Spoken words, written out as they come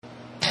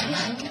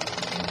Welcome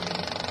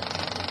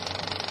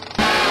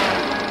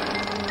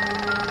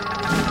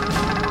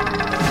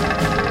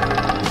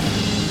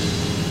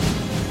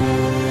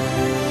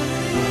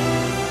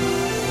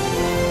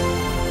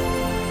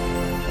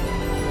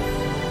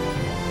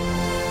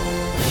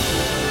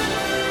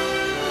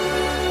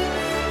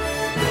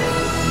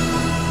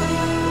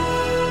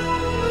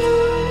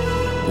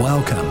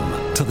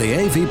to the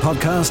AV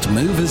Podcast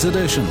Movies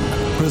Edition,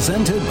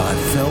 presented by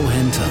Phil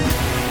Hinton.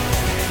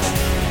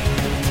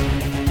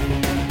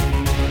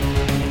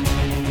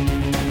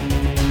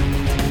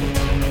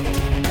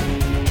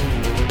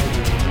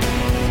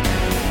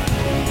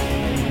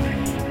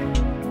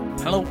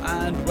 Hello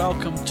and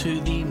welcome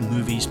to the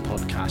Movies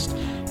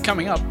Podcast.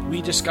 Coming up,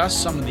 we discuss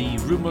some of the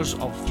rumours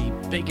of the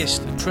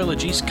biggest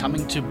trilogies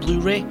coming to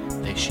Blu-ray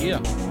this year.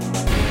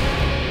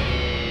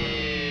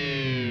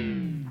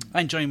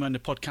 And joining me on the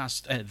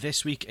podcast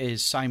this week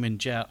is Simon,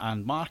 Jer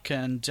and Mark.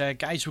 And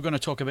guys, we're going to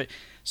talk about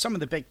some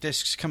of the big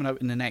discs coming out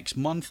in the next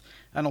month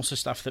and also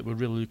stuff that we're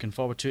really looking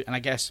forward to. And I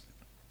guess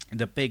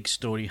the big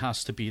story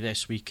has to be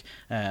this week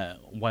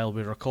while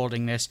we're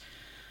recording this.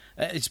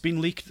 It's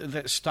been leaked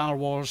that Star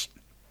Wars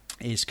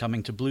is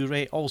coming to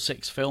Blu-ray, all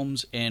 6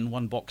 films in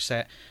one box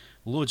set,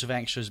 loads of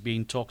extras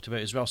being talked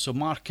about as well. So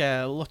Mark,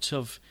 lots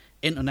of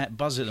internet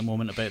buzz at the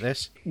moment about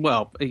this.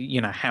 Well,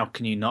 you know, how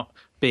can you not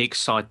be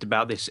excited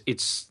about this?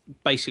 It's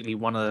basically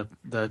one of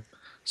the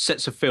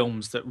sets of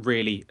films that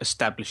really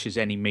establishes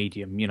any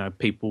medium. You know,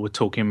 people were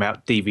talking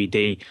about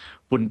DVD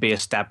wouldn't be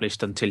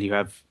established until you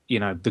have, you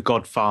know, the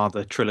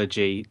Godfather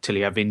trilogy, till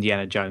you have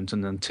Indiana Jones,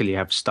 and until you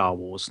have Star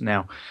Wars.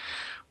 Now,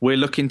 we're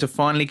looking to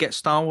finally get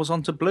Star Wars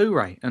onto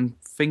Blu-ray, and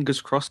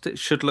fingers crossed it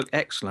should look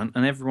excellent,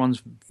 and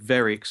everyone's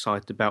very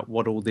excited about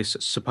what all this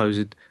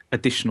supposed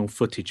additional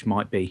footage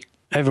might be.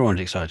 Everyone's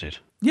excited.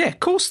 Yeah, of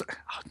course.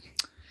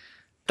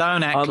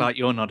 Don't act like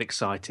you're not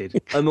excited.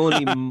 I'm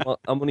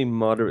only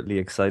moderately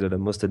excited, I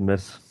must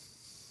admit.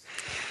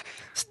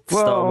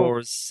 Well, Star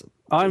Wars.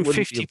 I'm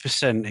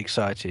 50%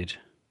 excited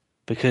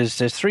because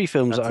there's 3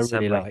 films that I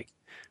really like,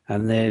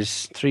 and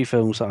there's 3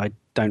 films that I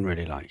don't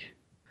really like.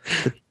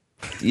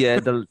 Yeah,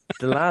 the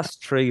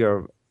last 3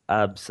 are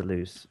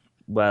absolute.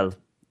 Well,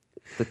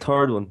 the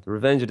third one, The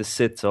Revenge of the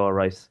Sith's all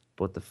right,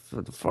 but the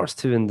first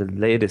 2 in the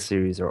latest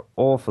series are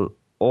awful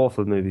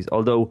movies.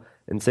 Although,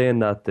 in saying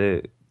that,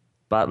 the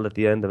battle at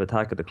the end of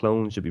Attack of the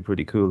Clones should be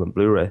pretty cool on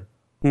Blu-ray.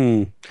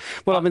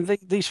 Well, I mean,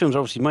 these films are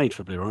obviously made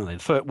for Blu-ray,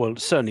 aren't they? Well,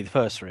 certainly the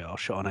first 3 are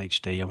shot on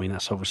HD. I mean,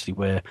 that's obviously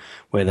where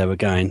they were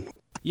going.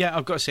 Yeah,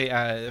 I've got to say,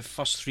 the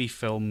first 3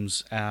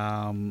 films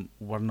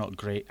were not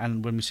great.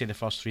 And when we say the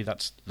first 3,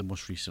 that's the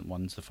most recent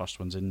ones, the first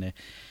ones in there.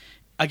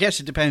 I guess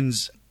it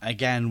depends,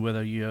 again,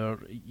 whether you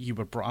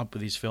were brought up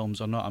with these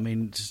films or not. I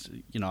mean,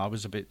 you know, I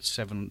was about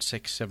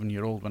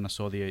 7-year-old when I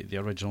saw the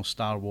original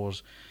Star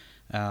Wars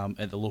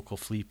at the local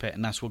flea pit,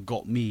 and that's what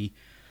got me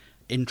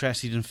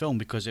interested in film,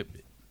 because it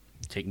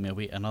take me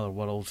away to another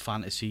world,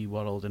 fantasy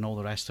world, and all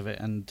the rest of it.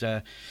 And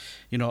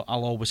you know,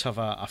 I'll always have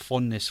a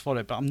fondness for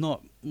it. But I'm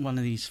not one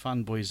of these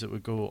fanboys that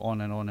would go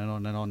on and on and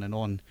on and on and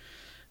on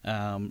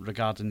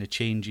regarding the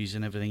changes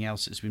and everything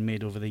else that's been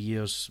made over the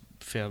years.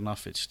 Fair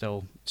enough, it's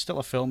still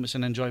a film. It's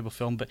an enjoyable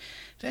film. But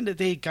at the end of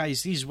the day,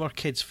 guys, these were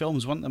kids'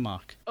 films, weren't they,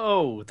 Mark?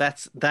 Oh,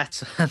 that's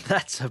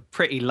a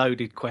pretty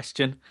loaded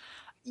question.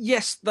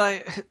 Yes,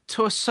 they,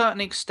 to a certain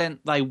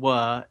extent, they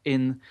were,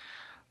 in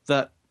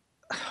that.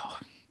 Oh,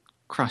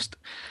 Christ,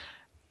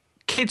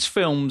 kids'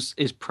 films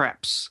is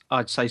perhaps,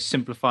 I'd say,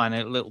 simplifying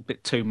it a little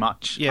bit too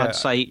much. Yeah, I'd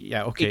say,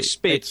 yeah, okay.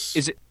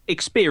 Is it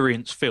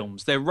experience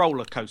films? They're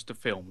roller coaster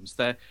films.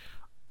 They're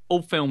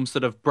all films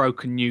that have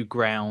broken new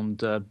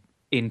ground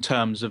in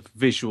terms of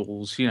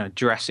visuals. You know,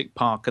 Jurassic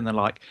Park and the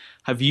like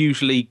have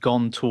usually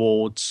gone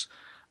towards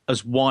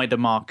as wide a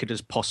market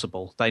as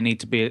possible. They need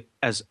to be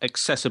as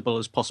accessible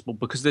as possible,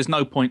 because there's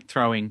no point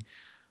throwing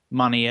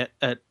money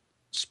at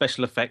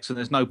special effects, and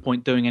there's no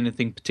point doing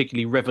anything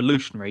particularly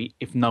revolutionary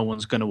if no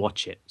one's going to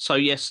watch it. So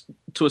yes,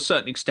 to a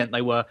certain extent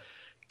they were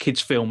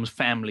kids' films,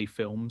 family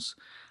films,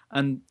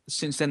 and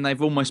since then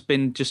they've almost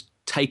been just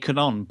taken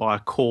on by a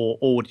core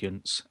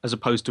audience as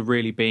opposed to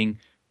really being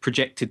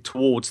projected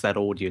towards that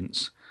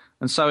audience.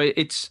 And so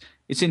it's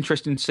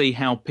interesting to see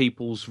how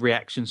people's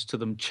reactions to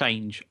them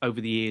change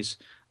over the years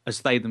as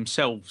they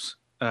themselves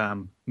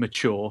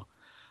mature.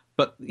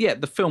 But yeah,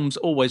 the films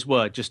always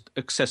were just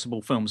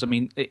accessible films. I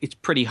mean, it's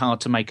pretty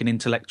hard to make an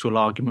intellectual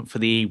argument for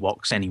the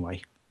Ewoks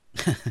anyway.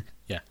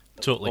 Yeah,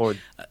 totally.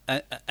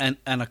 And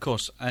of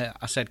course,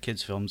 I said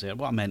kids' films there.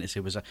 What I meant to say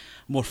was a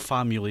more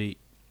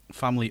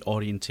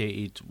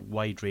family-orientated,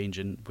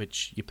 wide-ranging,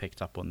 which you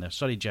picked up on there.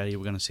 Sorry, Jerry, you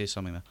were going to say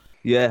something there.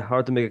 Yeah,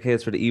 hard to make a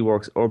case for the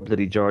Ewoks or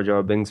bloody Jar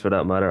Jar Binks for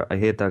that matter. I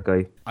hate that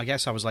guy. I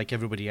guess I was like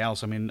everybody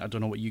else. I mean, I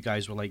don't know what you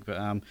guys were like,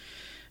 but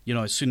you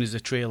know, as soon as the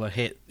trailer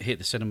hit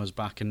the cinemas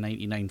back in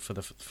 '99 for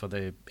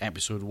the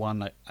episode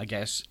 1, I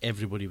guess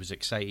everybody was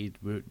excited.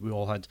 We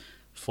all had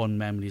fond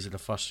memories of the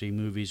first 3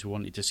 movies. We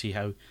wanted to see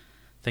how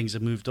things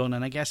have moved on,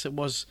 and I guess it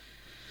was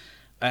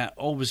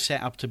always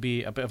set up to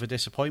be a bit of a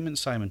disappointment,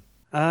 Simon.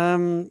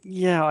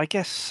 Yeah, I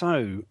guess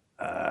so.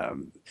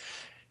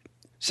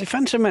 So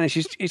Phantom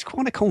Menace is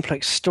quite a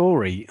complex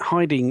story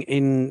hiding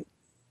in,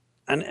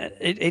 and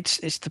it's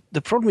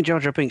the problem with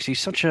Jar Jar Binks. He's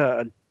such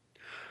a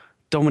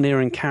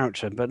domineering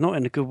character, but not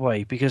in a good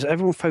way, because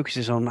everyone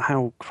focuses on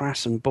how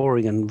crass and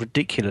boring and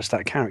ridiculous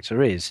that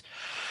character is.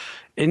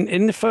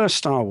 In the first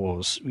Star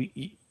Wars,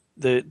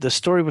 the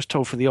story was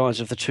told through the eyes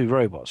of the two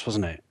robots,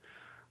 wasn't it?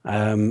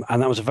 And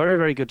that was a very,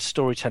 very good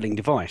storytelling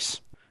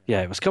device.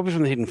 Yeah, it was copied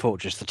from the Hidden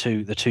Fortress.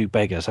 The two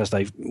beggars, as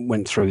they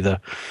went through their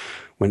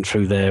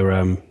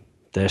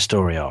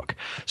story arc.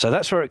 So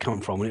that's where it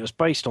come from, and it was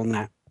based on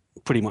that.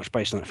 Pretty much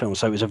based on that film.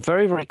 So it was a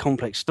very, very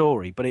complex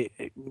story, but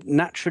it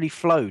naturally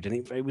flowed,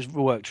 and it was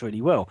worked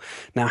really well.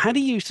 Now, had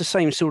he used the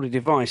same sort of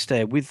device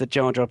there with the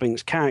Jar Jar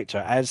Binks character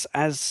as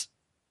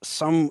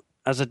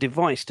a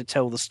device to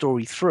tell the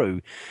story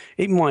through,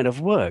 it might have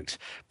worked.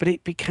 But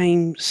it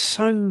became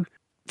so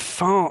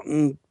fart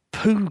and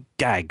poo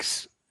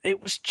gags.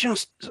 It was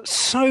just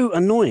so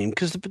annoying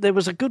because there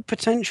was a good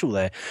potential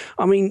there.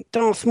 I mean,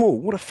 Darth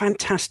Maul, what a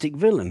fantastic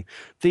villain.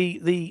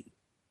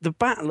 The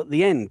battle at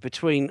the end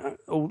between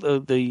all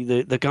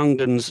the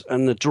Gungans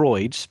and the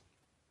droids,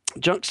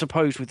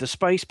 juxtaposed with the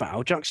space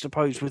battle,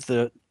 juxtaposed with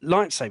the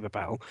lightsaber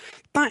battle,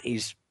 that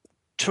is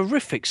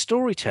terrific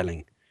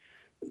storytelling.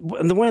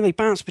 And the way they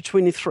bounce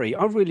between the three,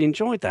 I really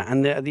enjoyed that.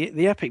 And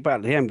the epic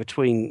battle at the end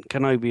between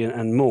Kenobi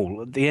and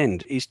Maul at the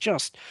end is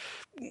just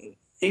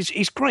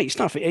is great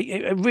stuff.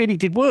 It really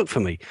did work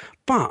for me.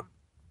 But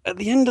at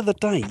the end of the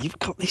day, you've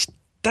got this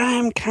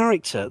damn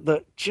character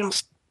that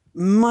just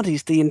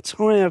muddies the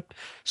entire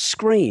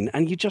screen,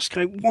 and you just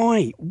go,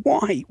 why?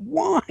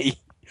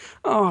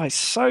 Oh, it's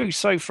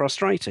so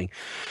frustrating.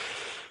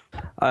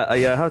 I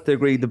have to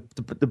agree.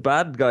 The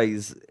bad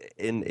guys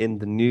in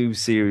the new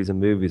series of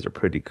movies are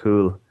pretty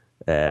cool.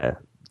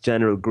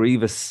 General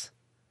Grievous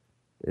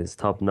is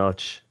top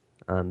notch,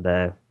 and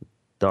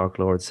Dark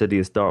Lord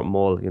Sidious, Darth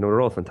Maul. You know,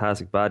 they're all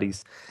fantastic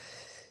baddies.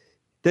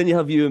 Then you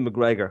have Ewan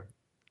McGregor.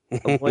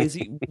 And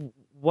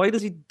why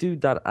does he do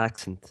that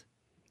accent?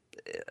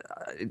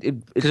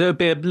 Because it would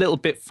be a little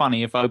bit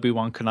funny if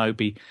Obi-Wan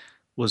Kenobi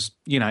was,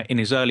 you know, in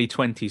his early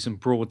 20s and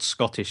broad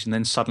Scottish, and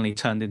then suddenly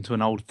turned into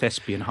an old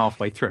thespian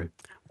halfway through.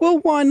 Well,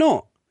 why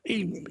not?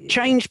 He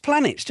changed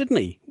planets, didn't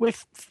he? We're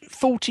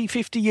 40,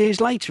 50 years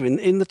later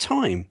in the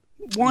time.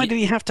 Why did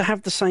he have to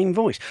have the same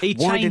voice?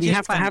 Why did he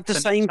have to have the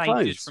same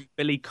clothes? From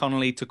Billy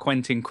Connolly to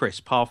Quentin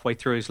Crisp halfway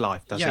through his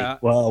life, does he?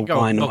 Well,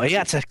 why not? He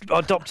had to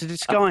adopt a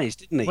disguise,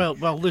 didn't he? Well,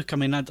 look, I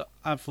mean,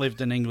 I've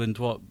lived in England,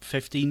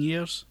 15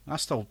 years? I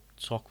still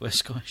talk with a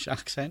Scottish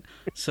accent.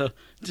 So it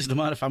doesn't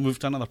matter if I move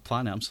to another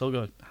planet, I'm still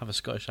going to have a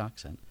Scottish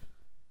accent.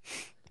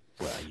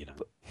 Well, you know.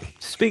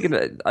 Speaking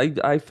of,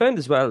 I found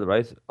as well,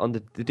 right, on the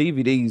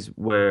DVDs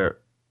were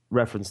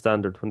reference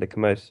standard when they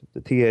come out,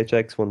 the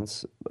THX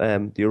ones,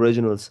 the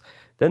originals.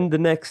 Then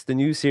the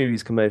new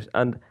series come out,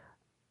 and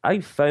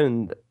I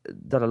found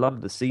that a lot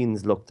of the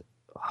scenes looked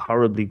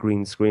horribly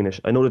green screenish.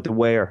 I know that they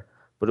were,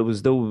 but it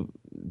was though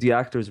the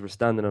actors were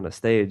standing on a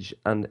stage,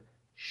 and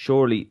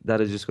surely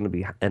that is just going to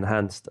be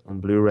enhanced on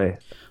Blu-ray.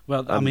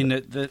 Well, I mean,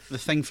 the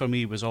thing for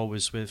me was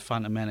always with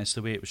Phantom Menace,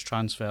 the way it was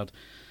transferred.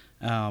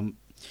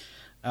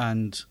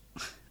 And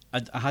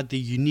I had the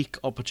unique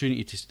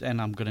opportunity to,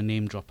 and I'm going to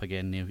name drop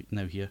again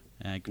now here,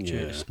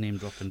 gratuitous name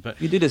dropping.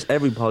 But you do this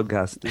every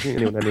podcast, isn't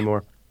anyone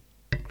anymore?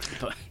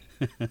 But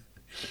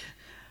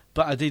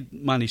I did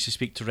manage to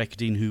speak to Rick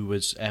Dean, who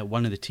was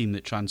one of the team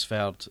that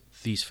transferred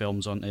these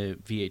films onto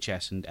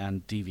VHS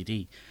and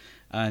DVD,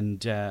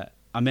 and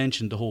I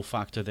mentioned the whole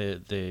fact of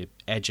the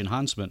edge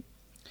enhancement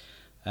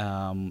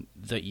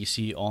that you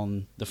see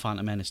on the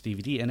Phantom Menace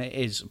DVD, and it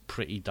is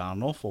pretty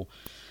darn awful.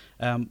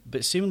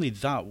 But seemingly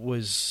that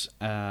was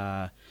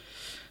part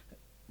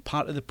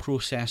of the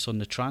process on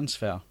the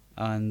transfer.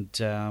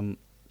 And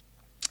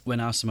when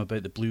I asked them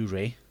about the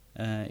Blu-ray,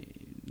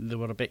 they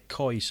were a bit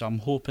coy. So I'm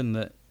hoping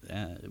that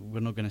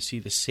we're not going to see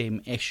the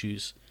same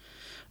issues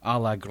a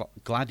la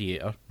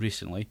Gladiator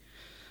recently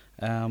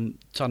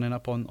turning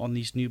up on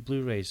these new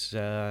Blu-rays.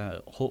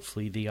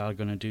 Hopefully they are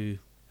going to do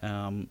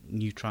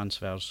new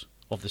transfers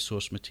of the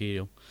source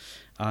material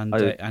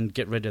and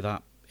get rid of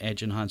that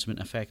edge enhancement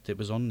effect that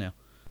was on there.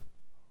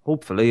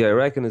 Hopefully, I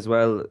reckon as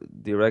well.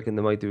 Do you reckon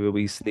they might do a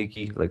wee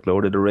sneaky like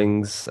Lord of the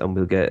Rings, and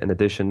we'll get an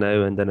edition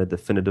now and then a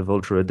definitive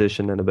Ultra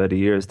edition in about a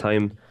year's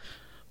time?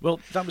 Well,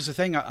 that was the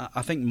thing.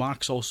 I think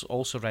Mark's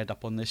also read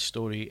up on this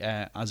story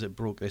as it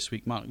broke this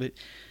week. Mark,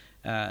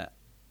 they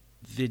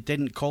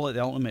didn't call it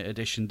the Ultimate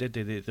Edition, did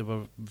they? They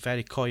were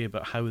very coy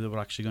about how they were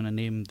actually going to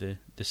name the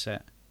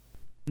set.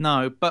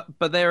 No,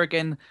 but there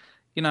again,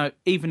 you know,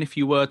 even if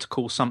you were to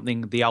call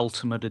something the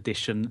Ultimate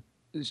Edition,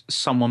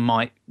 someone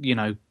might, you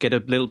know, get a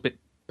little bit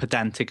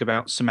pedantic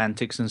about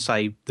semantics and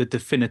say the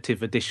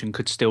definitive edition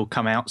could still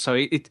come out.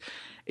 So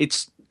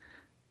it's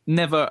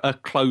never a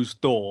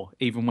closed door,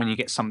 even when you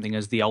get something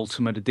as the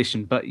Ultimate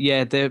Edition. But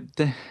yeah,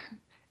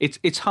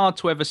 it's hard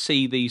to ever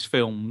see these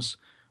films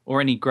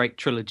or any great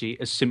trilogy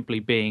as simply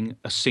being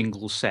a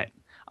single set.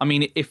 I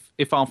mean,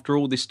 if after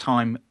all this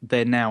time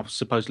they're now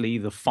supposedly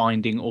either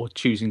finding or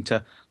choosing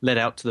to let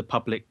out to the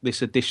public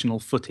this additional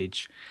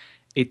footage,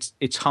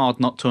 it's hard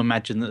not to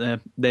imagine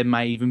that there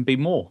may even be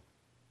more.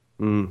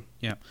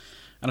 Yeah.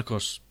 And of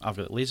course, I've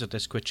got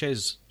Laserdisc, which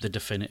is the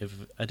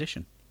definitive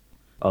edition.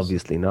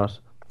 Obviously not.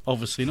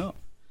 Obviously not.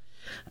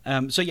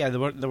 So yeah, they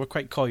were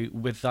quite coy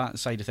with that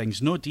side of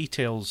things. No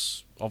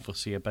details,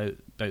 obviously, about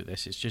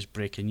this. It's just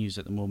breaking news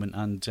at the moment,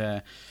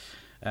 and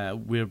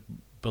we're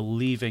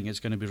believing it's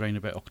going to be around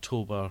about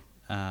October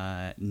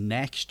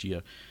next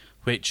year,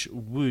 which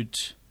would,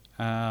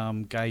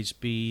 guys,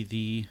 be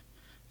the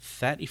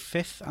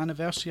 35th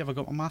anniversary. Have I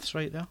got my maths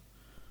right there?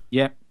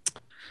 Yeah.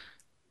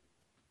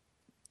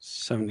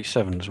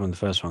 77 is when the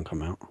first one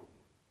came out.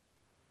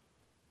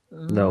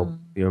 No,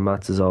 your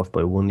maths is off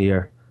by 1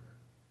 year.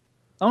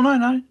 Oh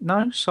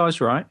no, size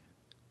right.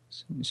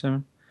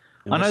 77.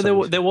 I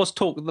know there was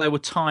talk that they were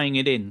tying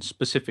it in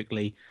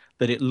specifically,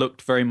 that it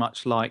looked very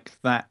much like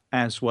that,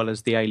 as well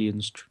as the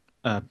Aliens,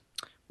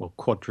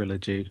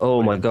 quadrilogy.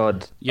 Oh my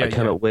God! I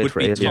cannot wait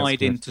for Aliens. Would be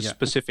tied into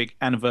specific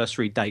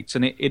anniversary dates,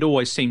 and it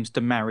always seems to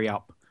marry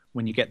up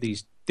when you get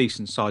these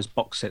decent sized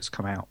box sets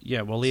come out.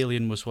 Yeah, well,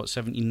 Alien was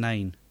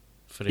 79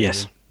 for Alien.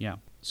 Yes. Yeah,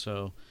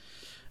 so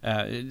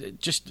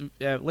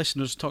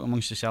listeners, talk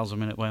amongst yourselves a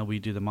minute while we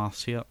do the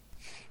maths here.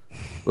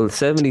 Well,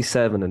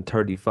 77 and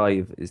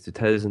 35 is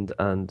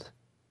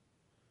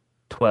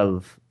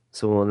 2012.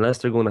 So unless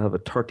they're going to have a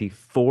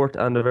 34th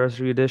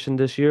anniversary edition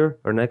this year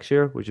or next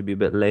year, which would be a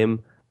bit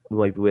lame, we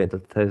might be waiting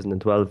until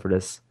 2012 for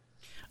this.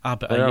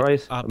 But is that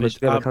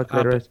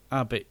right?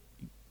 But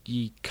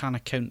you can't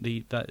account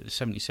that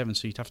 77,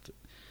 so you'd have to,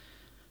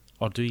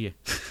 or do you?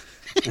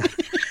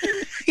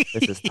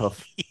 This is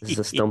tough. This is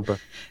a stumper.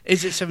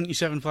 Is it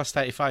 77 plus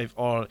 35,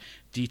 or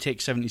do you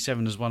take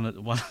 77 as one of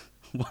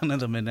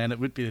them, and then it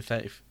would be the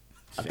 30th?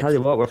 I'll tell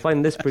you what, we're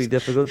finding this pretty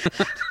difficult.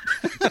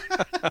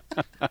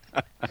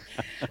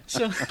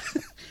 So,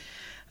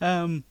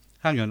 hang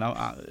on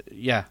now.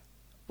 Yeah,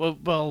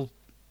 well,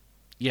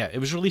 yeah. It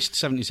was released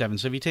 77.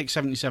 So if you take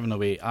 77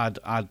 away, add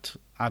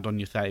on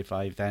your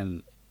 35,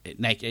 then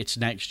it's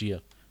next year,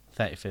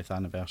 35th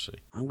anniversary.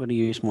 I'm going to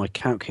use my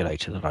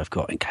calculator that I've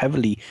got, and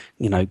cleverly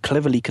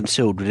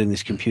concealed within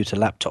this computer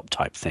laptop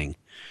type thing.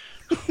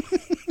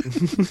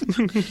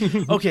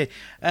 Okay,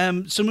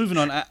 so moving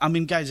on. I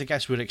mean, guys, I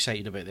guess we're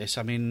excited about this.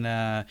 I mean,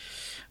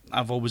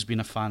 I've always been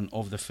a fan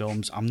of the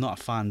films. I'm not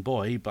a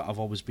fanboy, but I've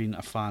always been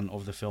a fan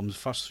of the films. The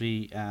first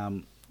three,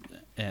 the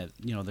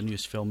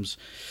newest films,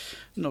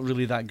 not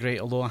really that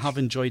great, although I have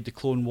enjoyed the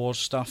Clone Wars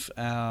stuff.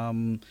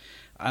 And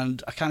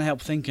I can't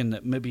help thinking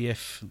that maybe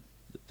if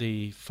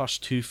the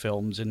first two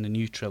films in the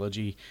new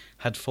trilogy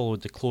had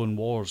followed the Clone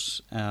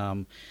Wars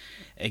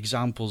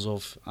examples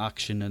of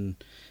action and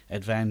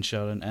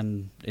adventure,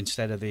 and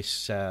instead of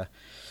this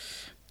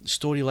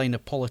storyline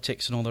of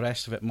politics and all the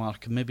rest of it,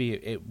 Mark, maybe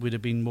it would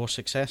have been more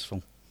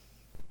successful.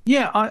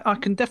 Yeah, I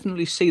can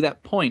definitely see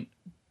that point.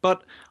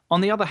 But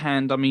on the other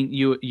hand, I mean,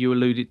 you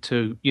alluded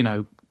to,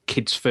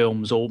 kids'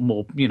 films or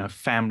more,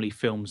 family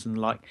films and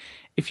the like.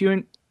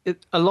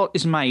 A lot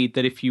is made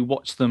that if you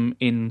watch them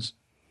in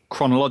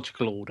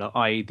chronological order,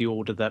 i.e. the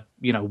order that,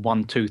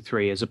 1, 2,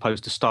 3, as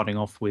opposed to starting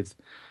off with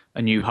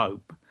A New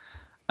Hope,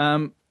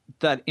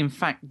 that in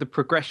fact the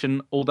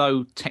progression,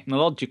 although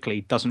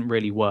technologically doesn't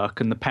really work,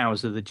 and the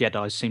powers of the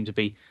Jedi seem to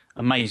be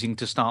amazing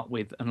to start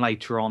with, and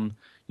later on,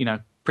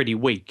 pretty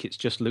weak. It's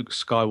just Luke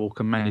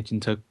Skywalker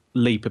managing to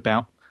leap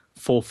about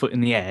 4 foot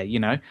in the air,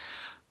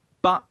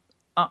 But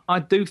I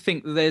do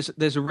think that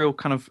there's a real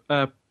kind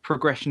of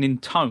progression in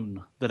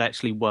tone that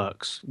actually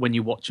works when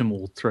you watch them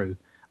all through.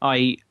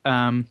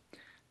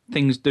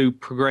 Things do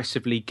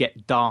progressively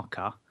get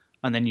darker,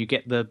 and then you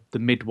get the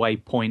midway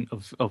point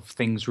of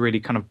things really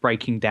kind of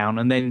breaking down,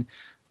 and then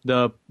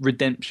the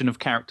redemption of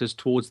characters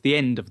towards the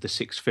end of the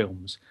 6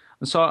 films.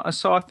 And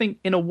so I think,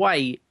 in a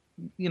way,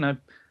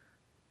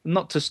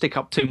 not to stick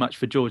up too much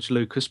for George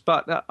Lucas,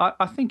 but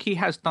I think he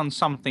has done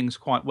some things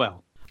quite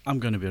well. I'm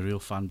going to be a real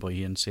fanboy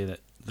here and say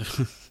that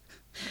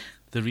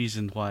the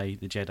reason why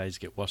the Jedis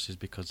get worse is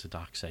because the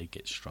dark side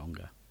gets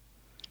stronger.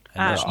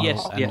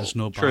 Yes, there's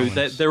no true.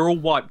 balance. They're all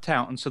wiped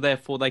out, and so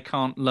therefore they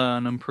can't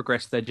learn and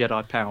progress their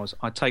Jedi powers.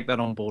 I take that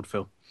on board,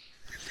 Phil.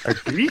 How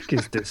Greek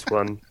is this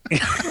one?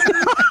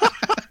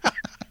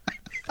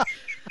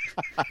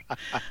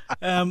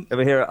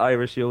 Ever hear an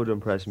Irish Yoda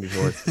impression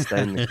before? It's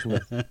astounding.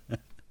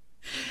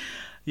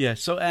 Yeah,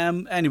 so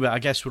anyway, I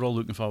guess we're all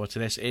looking forward to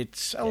this.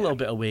 It's a little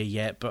bit away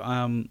yet, but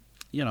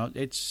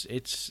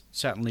it's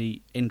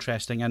certainly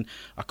interesting. And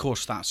of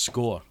course, that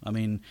score. I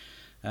mean,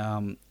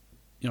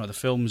 the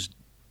films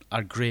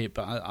are great,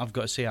 but I've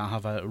got to say I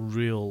have a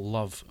real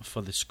love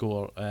for the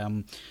score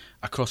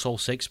across all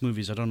 6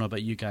 movies. I don't know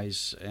about you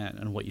guys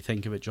and what you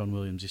think about John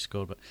Williams'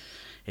 score, but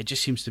it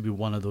just seems to be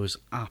one of those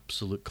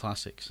absolute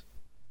classics.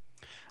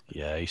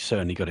 Yeah, he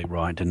certainly got it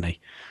right, didn't he?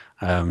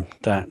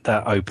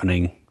 That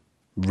opening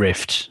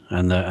rift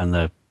and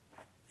the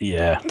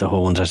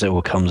horns as it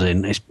all comes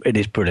in, it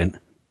is brilliant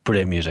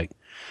music.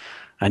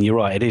 And you're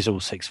right, it is all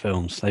 6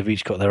 films. They've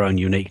each got their own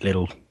unique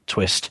little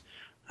twist.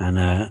 And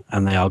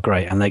they are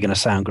great, and they're going to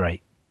sound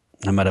great,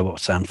 no matter what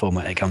sound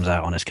format it comes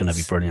out on. It's going to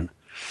be brilliant.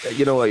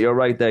 You know what? You're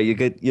right there.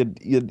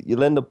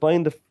 You'll end up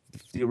buying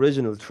the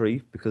original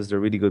 3 because they're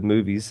really good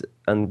movies,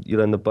 and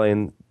you'll end up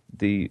buying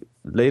the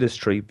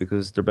latest 3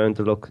 because they're bound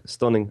to look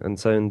stunning and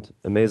sound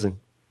amazing.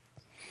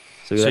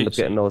 So you'll end up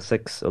getting all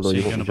 6, although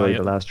you won't enjoy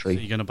the last 3. So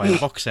you're going to buy a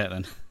box set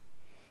then?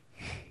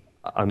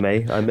 I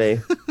may.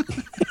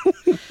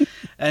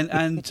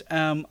 And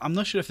I'm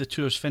not sure if the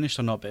tour's finished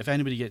or not, but if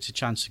anybody gets a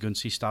chance to go and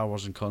see Star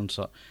Wars in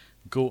concert,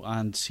 go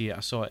and see it.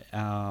 I saw it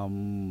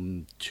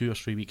 2 or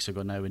 3 weeks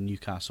ago now in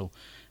Newcastle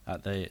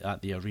at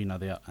the arena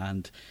there,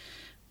 and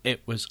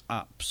it was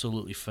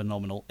absolutely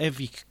phenomenal.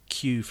 Every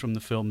cue from the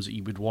films that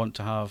you would want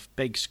to have,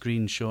 big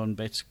screen showing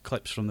bits,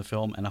 clips from the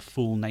film, and a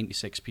full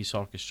 96-piece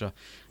orchestra.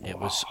 It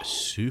was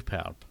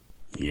superb.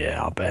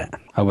 Yeah, I bet.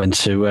 I went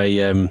to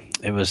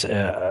it was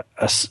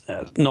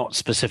not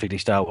specifically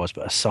Star Wars,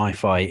 but a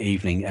sci-fi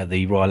evening at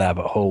the Royal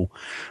Albert Hall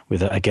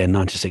with, again,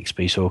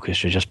 96-piece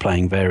orchestra just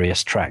playing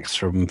various tracks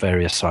from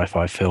various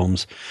sci-fi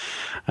films,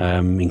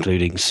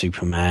 including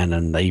Superman,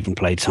 and they even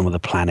played some of the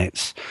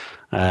planets,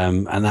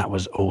 and that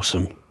was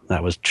awesome.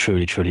 That was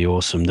truly, truly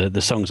awesome.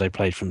 The songs they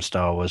played from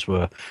Star Wars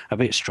were a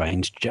bit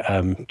strange.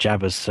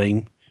 Jabba's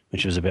theme,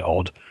 which was a bit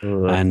odd,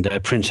 and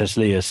Princess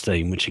Leia's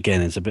theme, which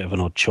again is a bit of an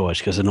odd choice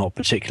because they're not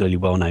particularly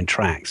well-known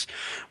tracks,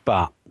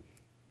 but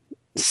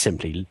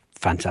simply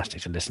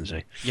fantastic to listen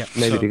to. Yeah,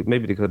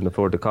 maybe they couldn't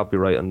afford the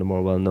copyright on the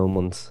more well-known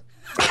ones.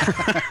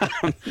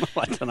 I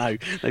don't know.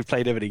 They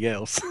played everything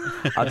else.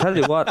 I'll tell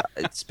you what.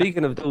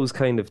 Speaking of those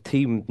kind of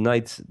themed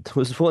nights, there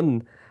was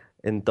one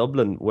in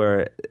Dublin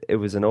where it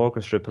was an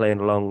orchestra playing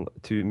along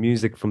to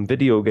music from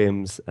video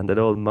games, and then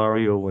all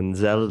Mario and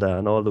Zelda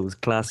and all those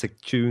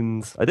classic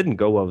tunes. I didn't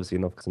go, obviously,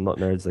 enough because I'm not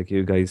nerds like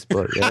you guys,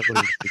 but yeah.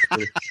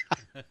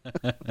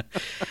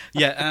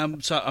 Yeah,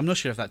 so I'm not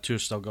sure if that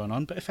tour's still going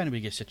on, but if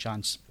anybody gets a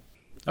chance.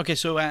 Okay,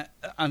 so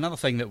another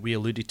thing that we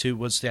alluded to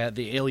was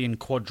the Alien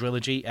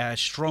quadrilogy.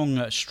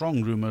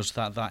 Strong rumours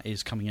that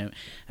is coming out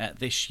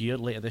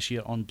later this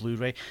year on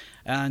Blu-ray.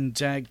 And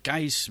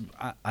guys,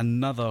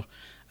 another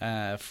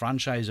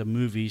franchise of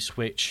movies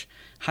which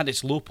had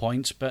its low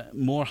points, but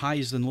more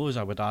highs than lows,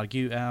 I would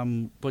argue.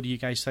 What do you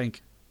guys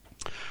think?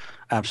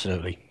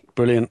 Absolutely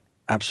brilliant.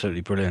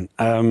 Absolutely brilliant.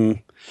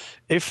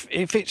 If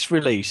it's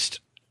released,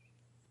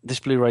 this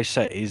Blu-ray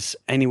set is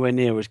anywhere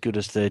near as good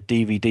as the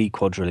DVD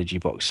quadrilogy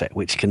box set,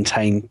 which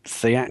contained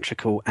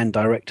theatrical and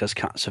director's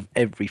cuts of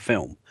every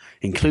film,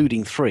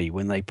 including 3,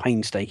 when they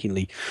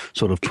painstakingly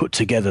sort of put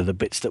together the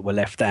bits that were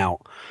left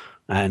out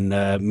and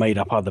made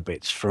up other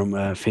bits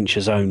from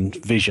Fincher's own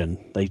vision.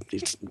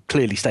 It's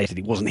clearly stated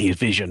it wasn't his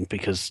vision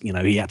because,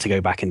 he had to go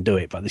back and do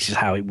it, but this is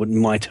how it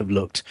might have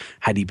looked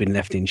had he been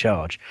left in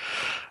charge.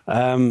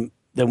 Then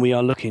we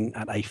are looking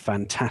at a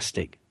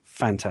fantastic,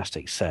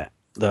 fantastic set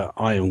that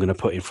I am going to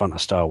put in front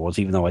of Star Wars,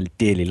 even though I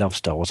dearly love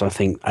Star Wars. I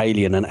think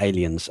Alien and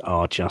Aliens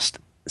are just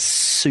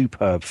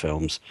superb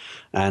films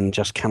and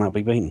just cannot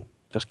be beaten.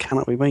 Just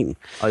cannot be beaten.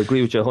 I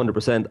agree with you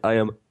 100%. I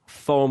am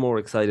far more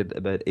excited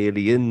about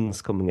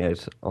Aliens coming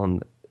out on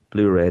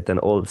Blu-ray than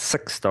all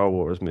 6 Star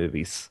Wars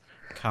movies.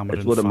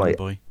 Cameron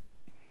fanboy.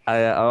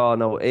 Oh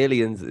no,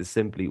 Aliens is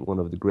simply one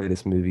of the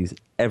greatest movies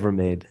ever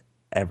made,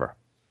 ever.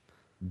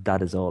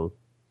 That is all.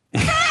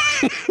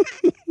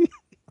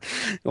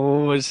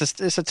 Oh,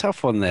 it's a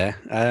tough one there.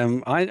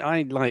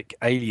 I like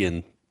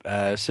Alien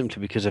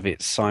simply because of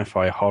its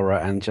sci-fi horror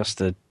and just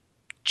the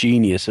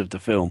genius of the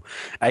film.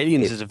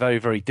 Aliens is a very,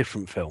 very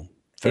different film.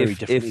 Very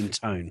different in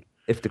tone.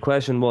 If the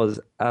question was,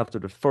 after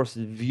the first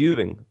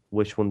viewing,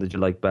 which one did you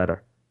like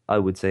better? I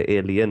would say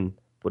Alien.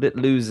 But it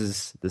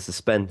loses the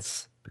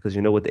suspense because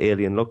you know what the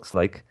alien looks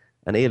like.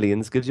 And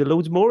Aliens gives you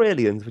loads more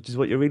aliens, which is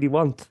what you really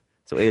want.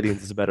 So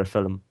Aliens is a better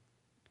film.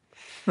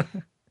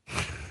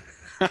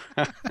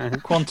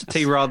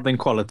 Quantity rather than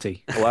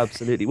quality. Oh,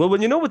 absolutely. Well,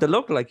 when you know what they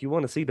look like, you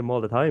want to see them all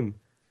the time.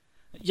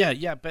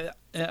 Yeah, but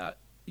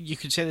you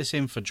could say the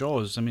same for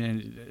Jaws. I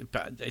mean,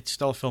 but it's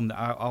still a film that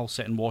I'll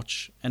sit and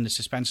watch, and the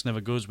suspense never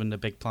goes when the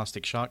big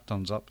plastic shark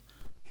turns up.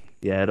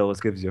 Yeah, it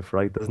always gives you a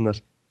fright, doesn't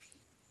it?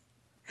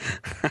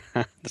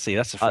 See,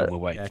 that's the film we're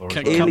waiting for.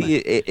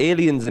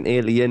 Aliens and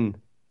Alien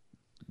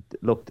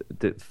looked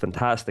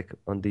fantastic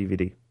on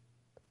DVD.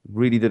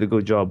 Really did a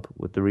good job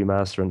with the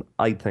remastering,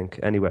 I think,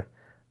 anyway.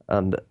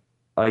 And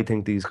I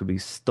think these could be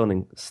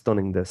stunning,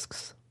 stunning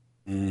discs.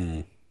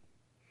 Mm.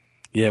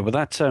 Yeah, well,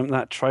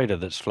 that trailer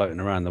that's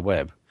floating around the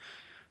web,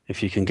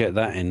 if you can get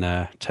that in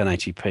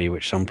 1080p,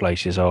 which some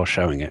places are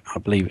showing it, I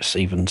believe it's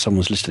even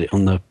someone's listed it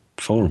on the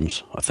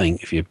forums. I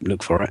think if you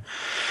look for it,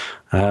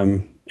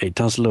 it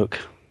does look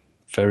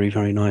very,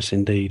 very nice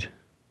indeed.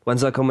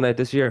 When's that coming out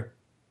this year?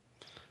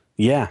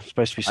 Yeah, it's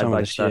supposed to be summer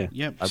this year.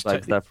 Yeah, I'd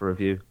like that for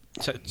review.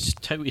 It's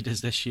touted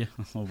as this year.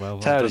 Oh well.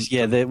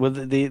 Yeah,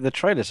 the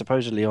trailer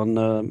supposedly on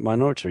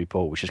Minority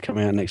Report, which is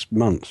coming out next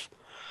month.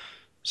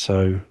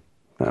 So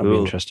that'll be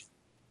interesting.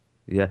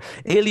 Yeah,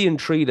 Alien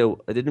 3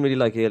 though, I didn't really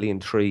like Alien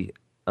 3,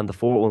 and the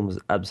 4th one was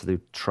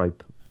absolute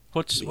tripe.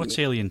 What's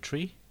Alien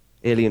 3?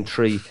 Alien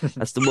 3,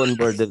 that's the one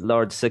where the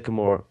Lord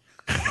Sycamore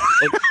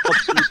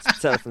uproots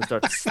itself and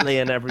starts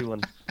slaying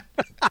everyone.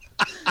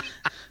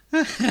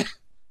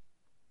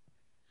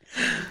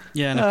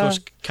 Yeah, and of course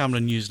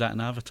Cameron used that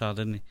in Avatar,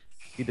 didn't he?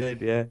 He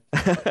did, yeah.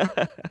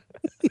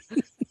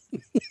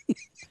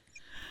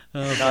 Oh,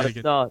 No, very it's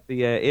good. not.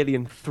 The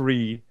Alien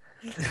 3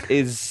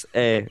 is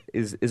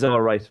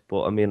all right,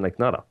 but I mean, like,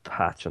 not a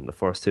patch on the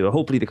first two.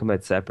 Hopefully they come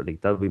out separately.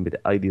 That would be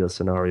the ideal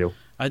scenario.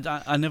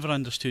 I never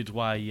understood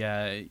why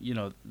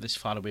this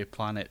faraway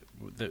planet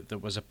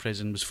that was a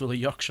prison was full of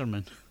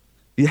Yorkshiremen.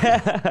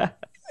 Yeah.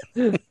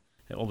 It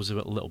was a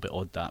little bit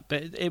odd, that,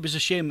 but it was a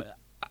shame,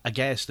 I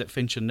guess, that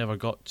Fincher never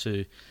got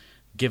to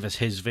give us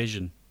his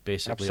vision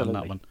basically on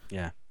that one.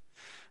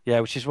 Yeah,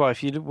 which is why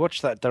if you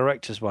watch that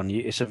director's one,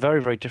 it's a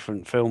very, very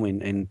different film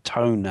in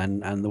tone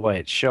and the way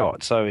it's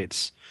shot. So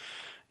it's,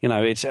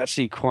 it's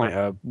actually quite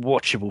a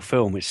watchable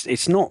film.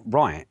 It's not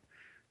right.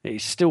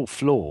 It's still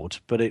flawed,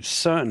 but it's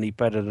certainly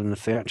better than the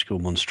theatrical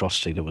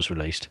monstrosity that was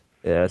released.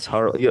 Yeah, it's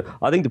horrible. Yeah,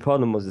 I think the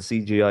problem was the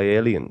CGI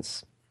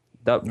aliens.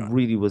 That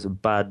really was a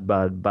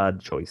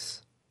bad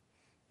choice.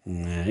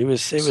 Yeah, it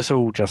was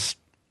all just.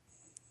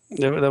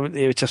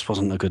 It just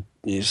wasn't a good.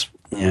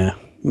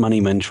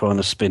 Money men trying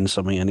to spin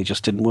something, and it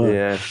just didn't work.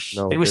 Yeah,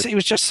 no. It was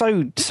just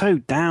so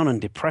down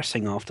and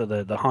depressing after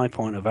the high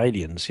point of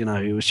Aliens.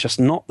 It was just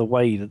not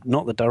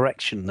the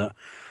direction that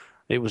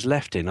it was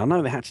left in. I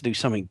know they had to do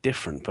something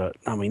different, but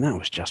I mean that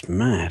was just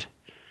mad.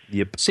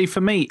 Yep. See, for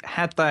me,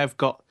 had that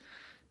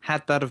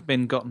have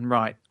been gotten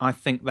right, I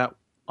think that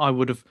I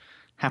would have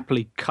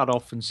happily cut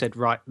off and said,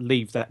 right,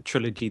 leave that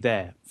trilogy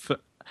there.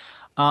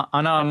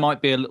 I know I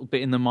might be a little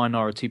bit in the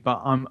minority,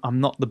 but I'm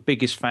not the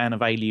biggest fan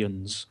of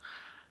Aliens.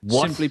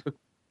 What?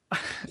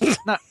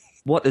 No,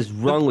 What is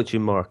wrong with you,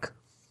 Mark?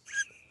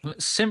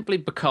 simply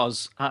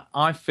because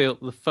I feel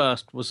the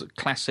first was a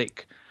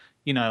classic,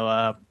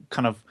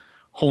 kind of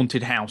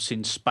haunted house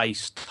in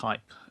space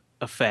type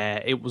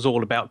affair. It was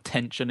all about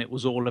tension. It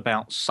was all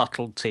about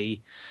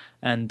subtlety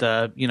and,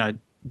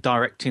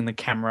 directing the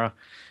camera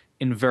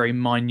in very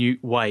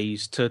minute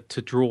ways to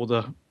draw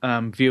the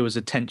viewer's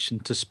attention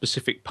to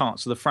specific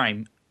parts of the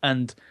frame.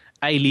 And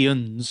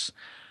Aliens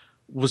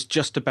was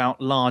just about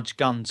large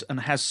guns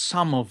and has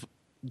some of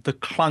the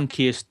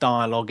clunkiest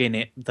dialogue in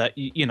it that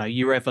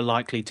you're ever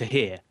likely to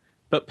hear.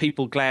 But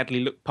people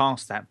gladly look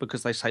past that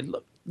because they say,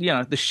 look,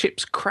 the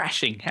ship's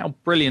crashing. How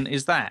brilliant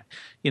is that?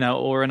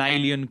 Or an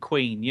alien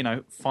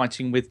queen,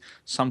 fighting with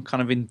some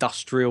kind of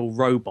industrial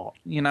robot.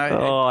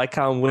 Oh, I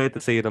can't wait to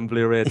see it on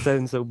Blu-ray. It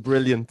sounds so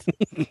brilliant.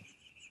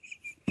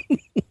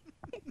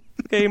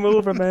 Game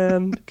over,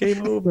 man.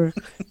 Game over.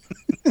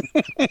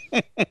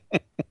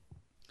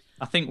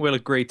 I think we'll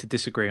agree to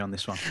disagree on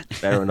this one.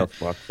 Fair enough,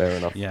 Mark. Fair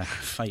enough. Yeah,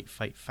 fight.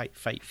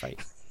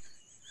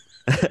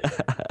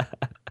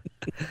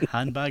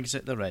 Handbags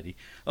at the ready.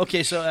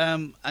 Okay,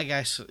 so I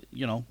guess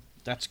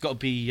that's got to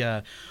be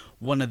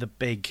one of the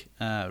big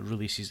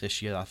releases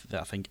this year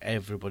that I think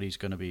everybody's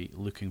going to be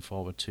looking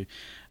forward to.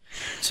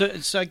 So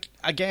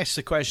I guess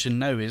the question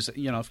now is,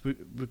 if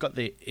we've got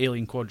the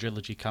Alien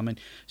quadrilogy coming,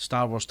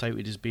 Star Wars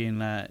touted as being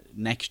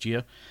next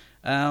year.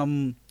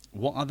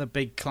 What other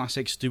big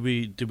classics do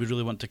we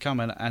really want to come?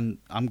 And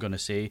I'm going to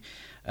say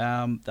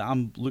that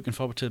I'm looking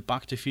forward to the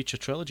Back to the Future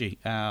trilogy.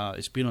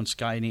 It's been on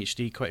Sky in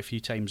HD quite a few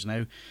times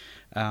now.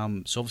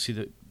 So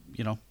obviously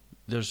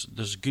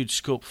there's good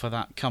scope for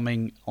that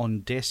coming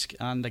on disc.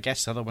 And I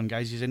guess the other one,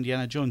 guys, is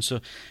Indiana Jones. So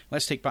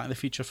let's take Back to the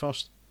Future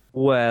first.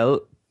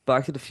 Well,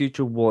 Back to the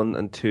Future 1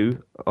 and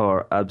 2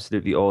 are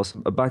absolutely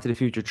awesome. Back to the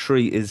Future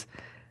 3 is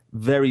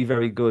very,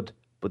 very good.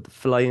 But the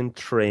flying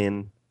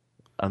train,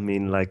 I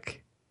mean,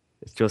 like,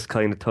 it just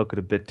kind of took it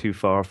a bit too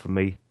far for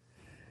me.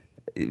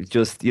 It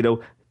just,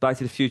 Back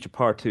to the Future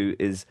Part 2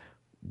 is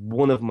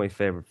one of my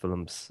favourite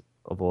films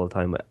of all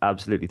time. I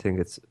absolutely think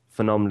it's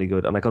phenomenally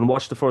good. And I can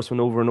watch the first one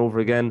over and over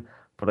again,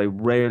 but I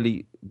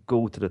rarely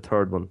go to the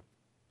third one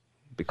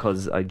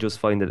because I just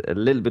find it a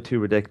little bit too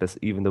ridiculous,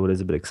 even though it is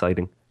a bit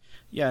exciting.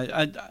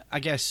 Yeah, I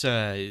guess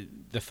the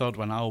third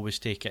one, I always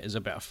take it as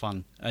a bit of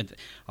fun. I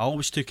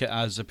always took it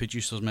as the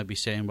producers maybe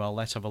saying, well,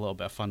 let's have a little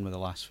bit of fun with the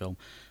last film.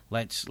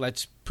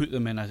 Let's put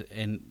them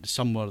in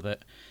somewhere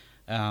that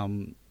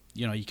you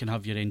can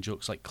have your own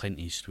jokes like Clint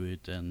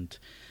Eastwood and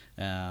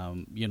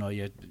there's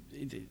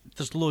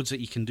loads that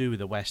you can do with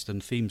the Western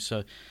theme.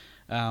 So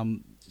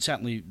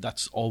certainly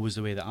that's always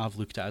the way that I've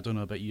looked at it. I don't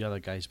know about you other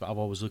guys, but I've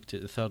always looked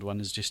at the third one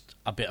as just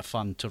a bit of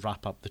fun to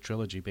wrap up the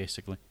trilogy,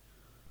 basically.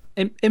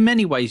 In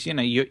many ways,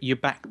 you're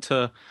back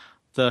to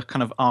the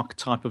kind of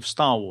archetype of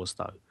Star Wars,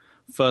 though.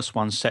 First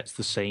one sets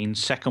the scene,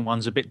 second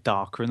one's a bit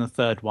darker, and the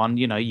third one,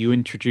 you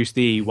introduce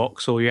the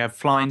Ewoks or you have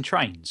flying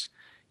trains.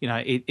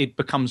 It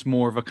becomes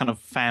more of a kind of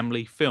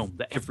family film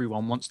that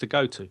everyone wants to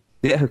go to.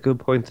 Yeah, good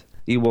point.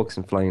 Ewoks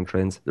and flying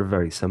trains, they're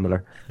very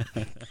similar.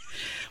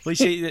 Well, you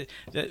see,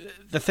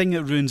 the thing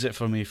that ruins it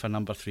for me for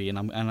number 3, and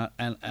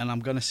I'm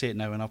going to say it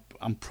now, and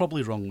I'm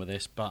probably wrong with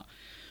this, but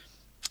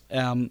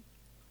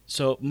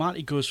so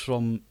Marty goes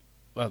from,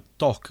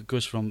 Doc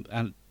goes from,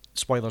 and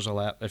spoilers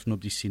alert if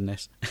nobody's seen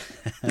this.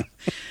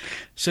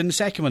 So in the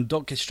second one,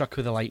 Doc gets struck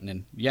with the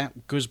lightning. Yeah,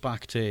 goes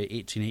back to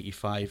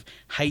 1885,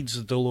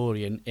 hides the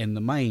DeLorean in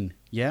the mine.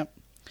 Yeah,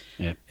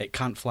 it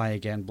can't fly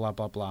again. Blah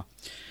blah blah.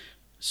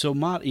 So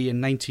Marty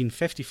in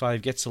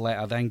 1955 gets a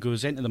letter, then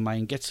goes into the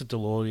mine, gets a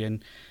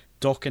DeLorean.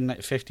 Doc in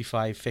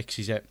 55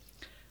 fixes it.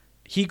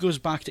 He goes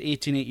back to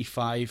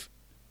 1885,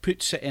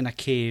 puts it in a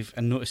cave,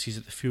 and notices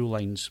that the fuel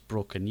line's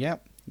broken.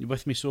 Yep, you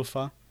with me so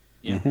far?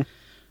 Yeah. Mm-hmm.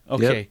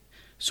 Okay. Yep.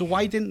 So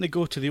why didn't they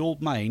go to the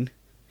old mine,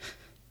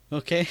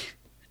 okay,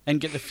 and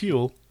get the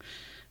fuel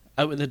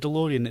out of the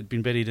DeLorean that had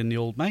been buried in the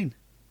old mine?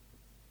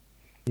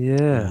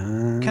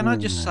 Yeah. Can I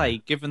just say,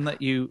 given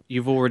that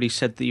you've already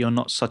said that you're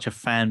not such a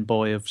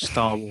fanboy of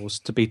Star Wars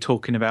to be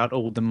talking about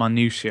all the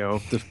minutiae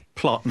of the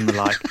plot and the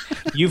like,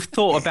 you've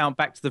thought about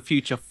Back to the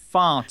Future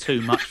far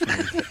too much for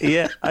me.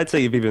 Yeah, I'd say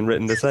you've even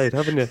written this out,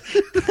 haven't you?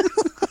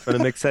 Trying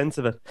to make sense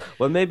of it.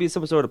 Well, maybe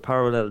some sort of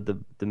parallel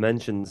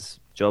dimensions,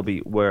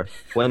 Jobby, where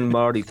when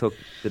Marty took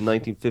the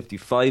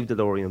 1955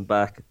 DeLorean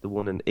back, the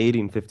one in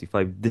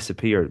 1855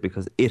 disappeared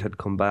because it had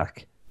come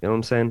back. You know what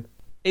I'm saying?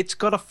 It's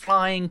got a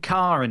flying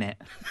car in it.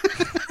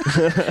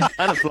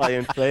 And a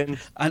flying plane.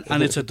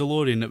 And it's a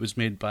DeLorean that was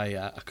made by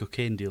a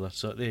cocaine dealer,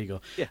 so there you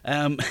go.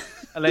 Yeah.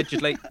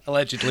 Allegedly.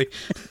 Allegedly.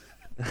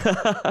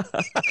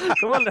 I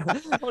wonder,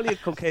 only a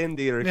cocaine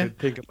dealer could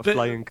think of a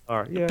flying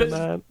car. Yeah,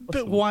 man.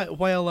 But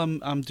while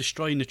I'm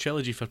destroying the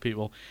trilogy for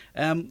people,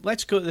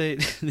 let's go to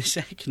the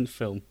second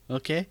film,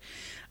 okay?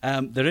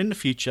 They're in the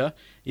future.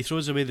 He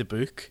throws away the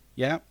book,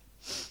 yeah?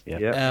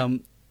 Yeah.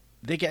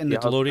 They get in the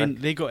DeLorean.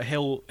 They go to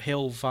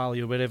Hill Valley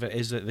or wherever it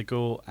is that they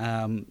go.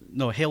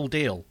 No,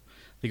 Hilldale.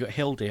 They go to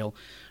Hilldale,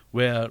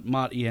 where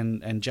Marty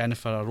and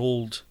Jennifer are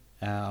old.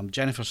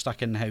 Jennifer's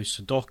stuck in the house.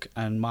 So Doc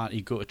and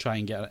Marty go to try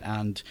and get it,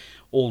 and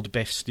old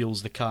Biff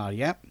steals the car.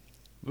 Yep,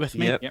 with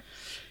me. Yep.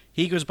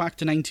 He goes back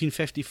to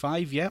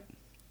 1955. Yep.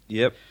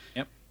 Yep.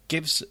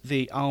 Gives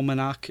the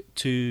almanac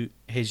to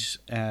his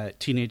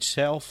teenage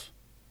self.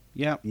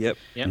 Yep. Yep.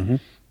 Yep. Mm-hmm.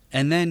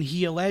 And then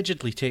he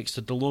allegedly takes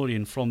the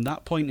DeLorean from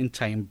that point in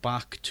time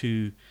back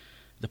to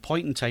the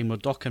point in time where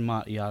Doc and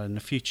Marty are in the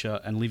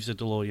future and leaves the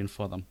DeLorean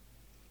for them.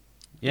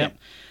 Yep. Yeah.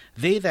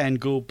 They then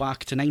go back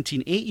to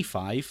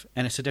 1985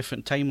 and it's a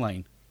different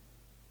timeline.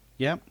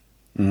 Yep.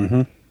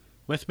 Mm-hmm.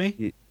 With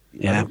me?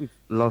 Yeah. I think we've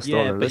lost all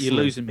Yeah, our but you're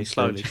listeners. losing me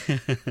slowly.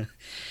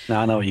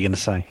 No, I know what you're going to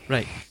say.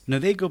 Right. Now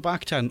they go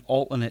back to an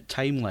alternate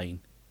timeline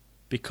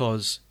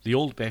because the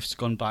old Biff's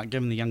gone back,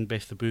 given the young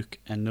Biff the book,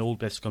 and the old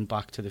Biff's gone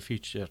back to the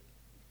future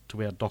to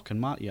where Doc and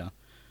Marty are.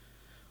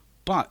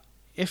 But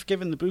if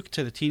given the book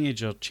to the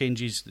teenager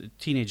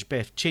teenage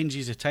Biff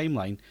changes the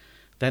timeline,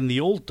 then the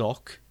old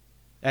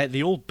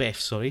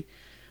Biff,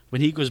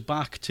 when he goes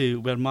back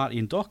to where Marty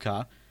and Doc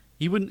are,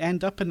 he wouldn't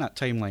end up in that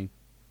timeline.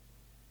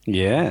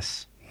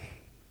 Yes.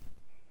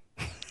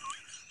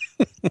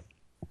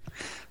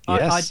 I-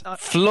 Yes. I-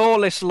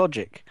 Flawless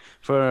logic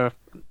for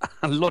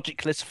a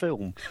logicless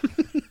film.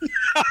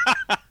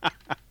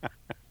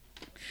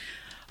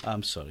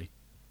 I'm sorry.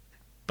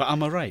 But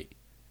am I right?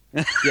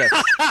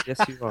 Yes, yes,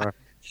 you are.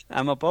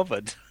 Am I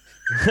bothered?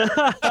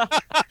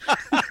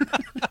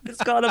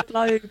 It's got a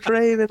flying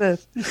train in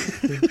it.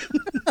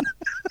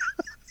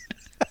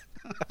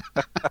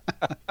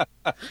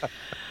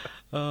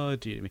 Oh,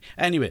 dear me.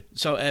 Anyway,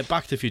 so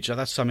Back to the Future,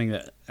 that's something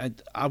that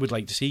I would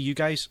like to see. You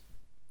guys?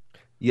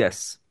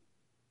 Yes.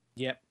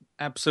 Yep,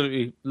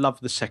 absolutely love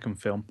the second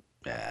film.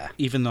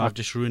 Even though I've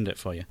just ruined it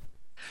for you.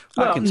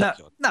 Well, can no, take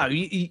your- no,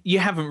 you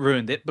haven't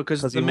ruined it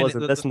because Because the he minute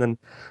wasn't that listening.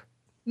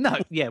 No,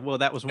 yeah, well,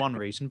 that was one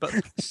reason. But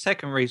the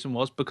second reason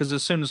was because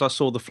as soon as I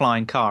saw the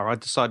flying car, I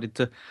decided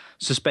to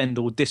suspend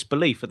all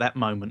disbelief at that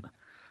moment.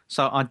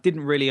 So I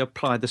didn't really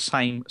apply the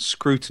same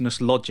scrutinous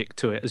logic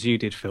to it as you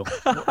did, Phil.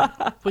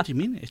 What do you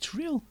mean? It's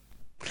real.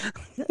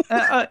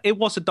 It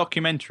was a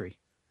documentary.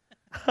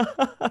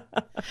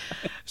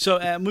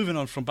 So moving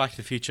on from Back to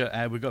the Future,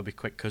 we've got to be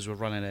quick because we're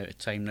running out of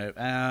time now.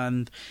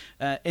 And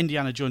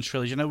Indiana Jones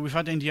trilogy. Now, we've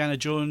had Indiana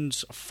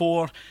Jones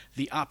 4,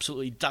 the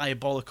absolutely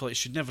diabolical, it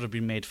should never have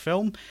been made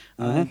film.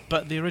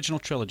 But the original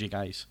trilogy,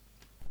 guys.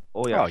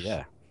 Oh, yeah. Oh,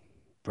 yeah.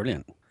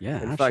 Brilliant. Yeah,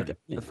 In absolutely.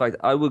 fact,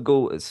 I would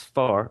go as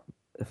far,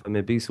 if I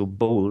may be so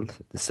bold,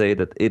 to say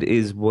that it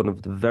is one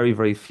of the very,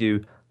 very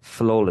few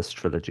flawless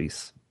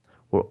trilogies,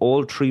 where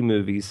all three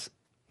movies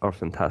are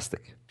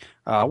fantastic.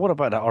 What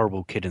about that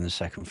horrible kid in the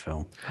second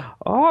film?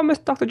 Oh, Miss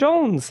Dr.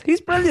 Jones,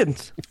 he's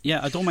brilliant. Yeah,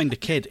 I don't mind the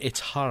kid. It's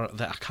her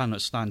that I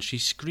cannot stand. She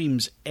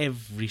screams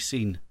every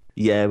scene.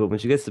 Yeah, but when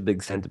she gets the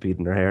big centipede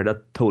in her hair,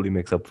 that totally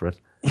makes up for it.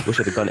 I wish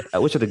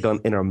I'd have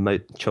gone in her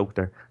mouth and choked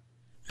her.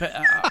 But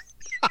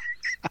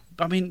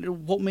I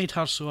mean, what made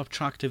her so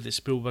attractive that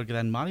Spielberg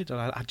then married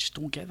her? I just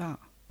don't get that.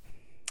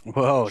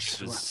 Well,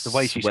 She was the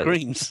way she sweaty.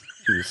 screams.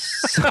 She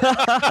was...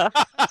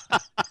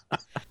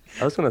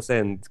 I was going to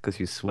say because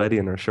she's sweaty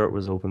and her shirt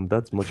was open.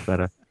 That's much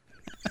better.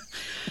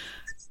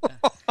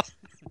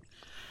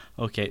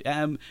 Okay,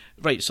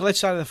 right, so let's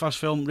start with the first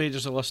film,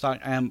 Raiders of the Lost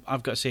Ark.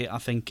 I've got to say, I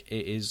think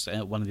it is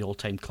one of the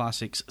all-time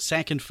classics.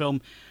 Second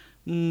film,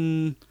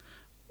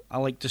 I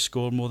liked the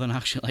score more than I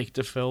actually liked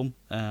the film.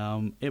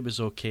 It was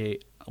okay,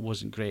 it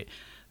wasn't great.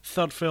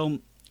 Third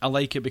film, I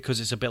like it because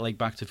it's a bit like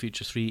Back to the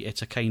Future 3.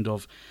 It's a kind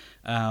of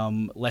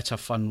let's have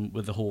fun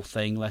with the whole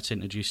thing. Let's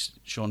introduce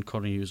Sean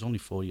Connery, who's only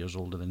 4 years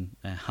older than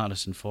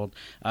Harrison Ford,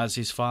 as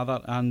his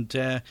father, and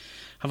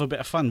have a bit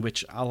of fun,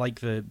 which I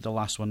like the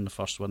last one, the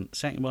first one.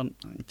 Second one,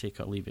 take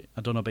it or leave it.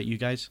 I don't know about you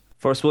guys.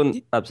 First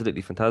one,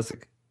 absolutely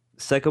fantastic.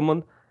 Second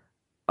one,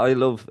 I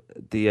love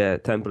the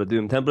Temple of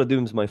Doom. Temple of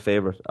Doom's my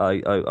favourite.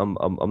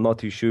 I'm not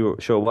too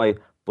sure why,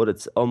 but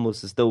it's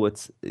almost as though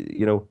it's,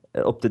 you know,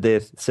 up to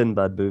date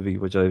Sinbad movie,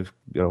 which I've,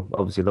 you know,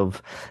 obviously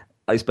love.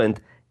 I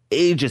spent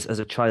ages as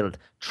a child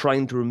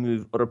trying to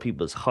remove other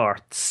people's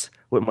hearts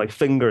with my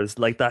fingers,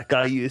 like that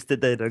guy used to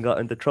do, and got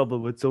into trouble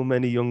with so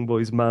many young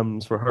boys'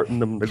 mums for hurting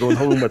them. They're going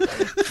home with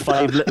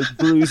 5 little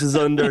bruises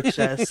on their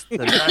chest,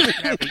 and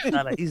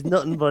he's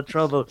nothing but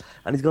trouble,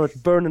 and he's got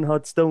burning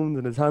hot stones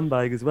in his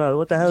handbag as well.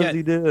 What the hell is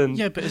he doing?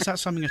 Yeah, but is that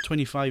something a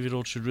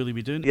 25-year-old should really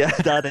be doing? Yeah,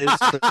 that is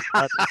true.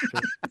 That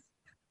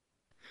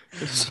is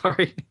true.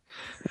 Sorry.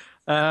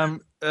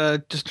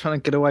 Just trying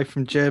to get away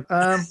from Jeb.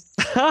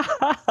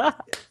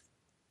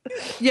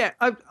 Yeah,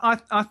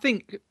 I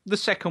think the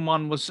second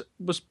one was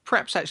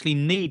perhaps actually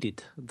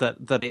needed,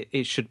 that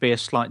it should be a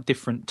slight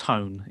different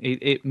tone.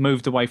 It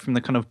moved away from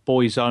the kind of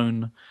boys'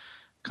 own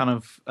kind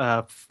of,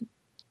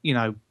 you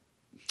know,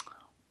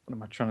 what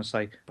am I trying to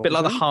say? A bit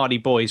like the Hardy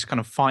Boys kind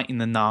of fighting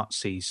the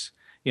Nazis.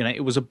 You know,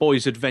 it was a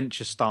boys'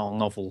 adventure style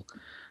novel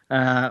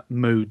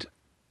mood.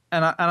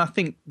 And I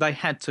think they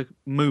had to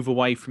move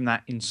away from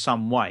that in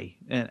some way.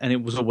 And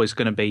it was always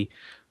going to be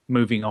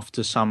moving off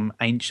to some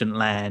ancient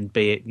land,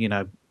 be it, you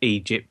know,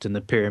 Egypt and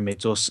the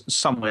pyramids or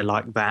somewhere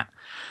like that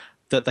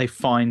they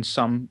find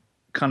some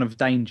kind of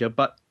danger.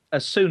 But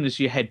as soon as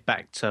you head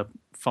back to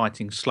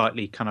fighting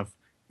slightly kind of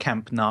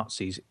camp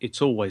Nazis,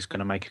 it's always going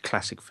to make a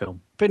classic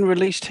film. Been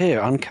released here,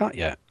 uncut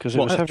yet? Because it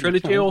was a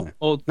trilogy or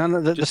no,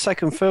 the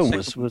second film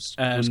was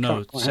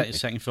no, cut,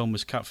 second film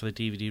was cut for the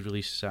DVD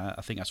release.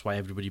 I think that's why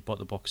everybody bought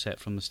the box set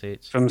from the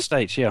States. From the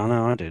States, yeah, I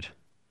know, I did.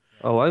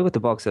 Oh, I got the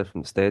box set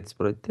from the States,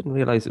 but I didn't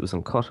realise it was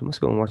uncut. I must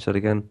go and watch that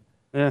again.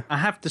 Yeah, I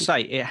have to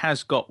say, it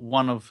has got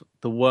one of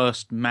the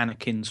worst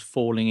mannequins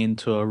falling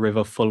into a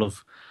river full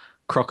of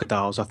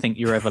crocodiles I think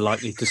you're ever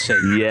likely to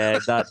see. Yeah,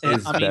 that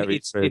is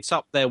very true. It's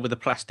up there with a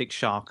plastic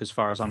shark as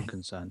far as I'm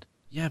concerned.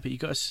 Yeah, but you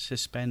got to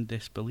suspend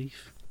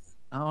disbelief.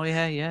 Oh,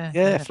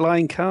 yeah.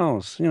 flying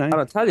cars, you know. And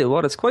I'll tell you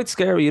what, it's quite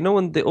scary. You know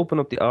when they open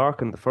up the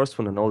Ark in the first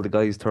one and all the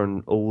guys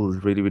turn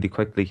old really, really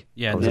quickly?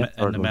 Yeah,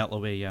 and the melt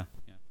away, yeah.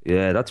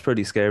 Yeah, that's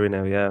pretty scary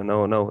now, yeah.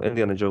 No,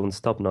 Indiana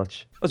Jones, top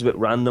notch. That was a bit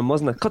random,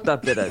 wasn't it? Cut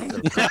that bit out.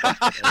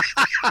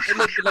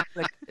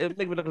 It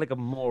made me look like a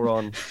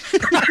moron.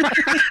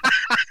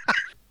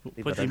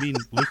 What do you mean,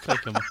 look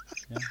like him?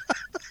 Yeah.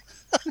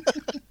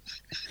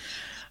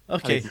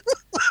 Okay.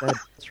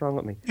 What's wrong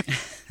with me?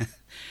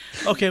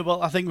 Okay,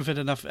 well, I think we've had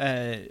enough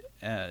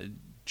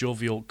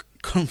jovial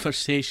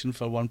conversation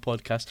for one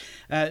podcast.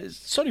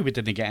 Sorry we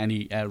didn't get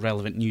any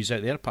relevant news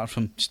out there, apart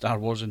from Star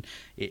Wars and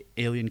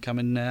Alien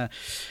coming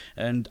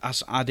and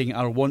us adding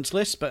our wants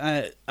list,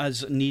 but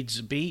as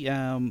needs be,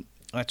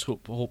 let's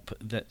hope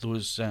that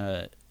those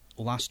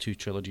last two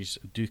trilogies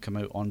do come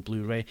out on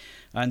Blu-ray,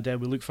 and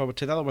we look forward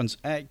to the other ones.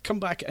 Come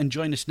back and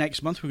join us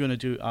next month. We're going to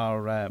do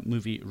our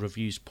movie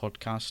reviews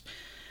podcast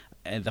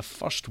the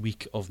first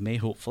week of May,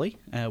 hopefully.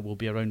 We'll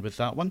be around with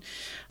that one.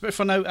 But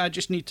for now, I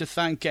just need to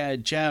thank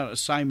Ger,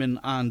 Simon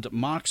and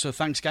Mark. So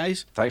thanks,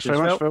 guys. Thanks very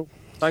much, Phil.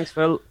 Thanks,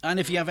 Phil. And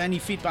if you have any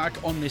feedback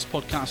on this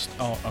podcast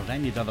or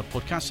any of the other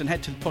podcasts, then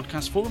head to the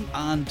podcast forum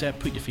and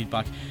put your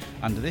feedback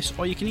under this,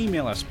 or you can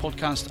email us,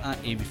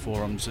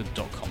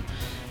 podcast@avforums.com.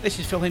 This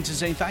is Phil Hinton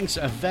saying thanks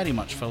very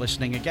much for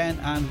listening again,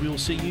 and we'll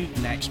see you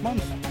next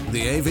month.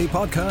 The AV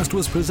Podcast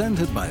was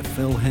presented by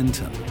Phil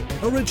Hinton.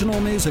 Original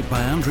music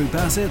by Andrew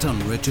Bassett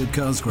and Richard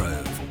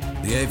Cosgrove.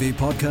 The AV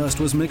Podcast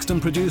was mixed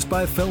and produced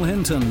by Phil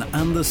Hinton,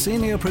 and the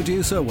senior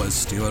producer was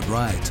Stuart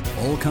Wright.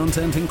 All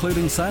content,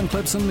 including sound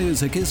clips and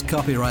music, is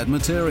copyright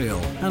material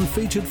and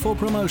featured for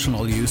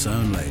promotional use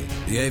only.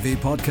 The AV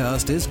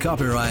Podcast is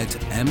copyright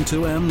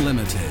M2M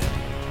Limited.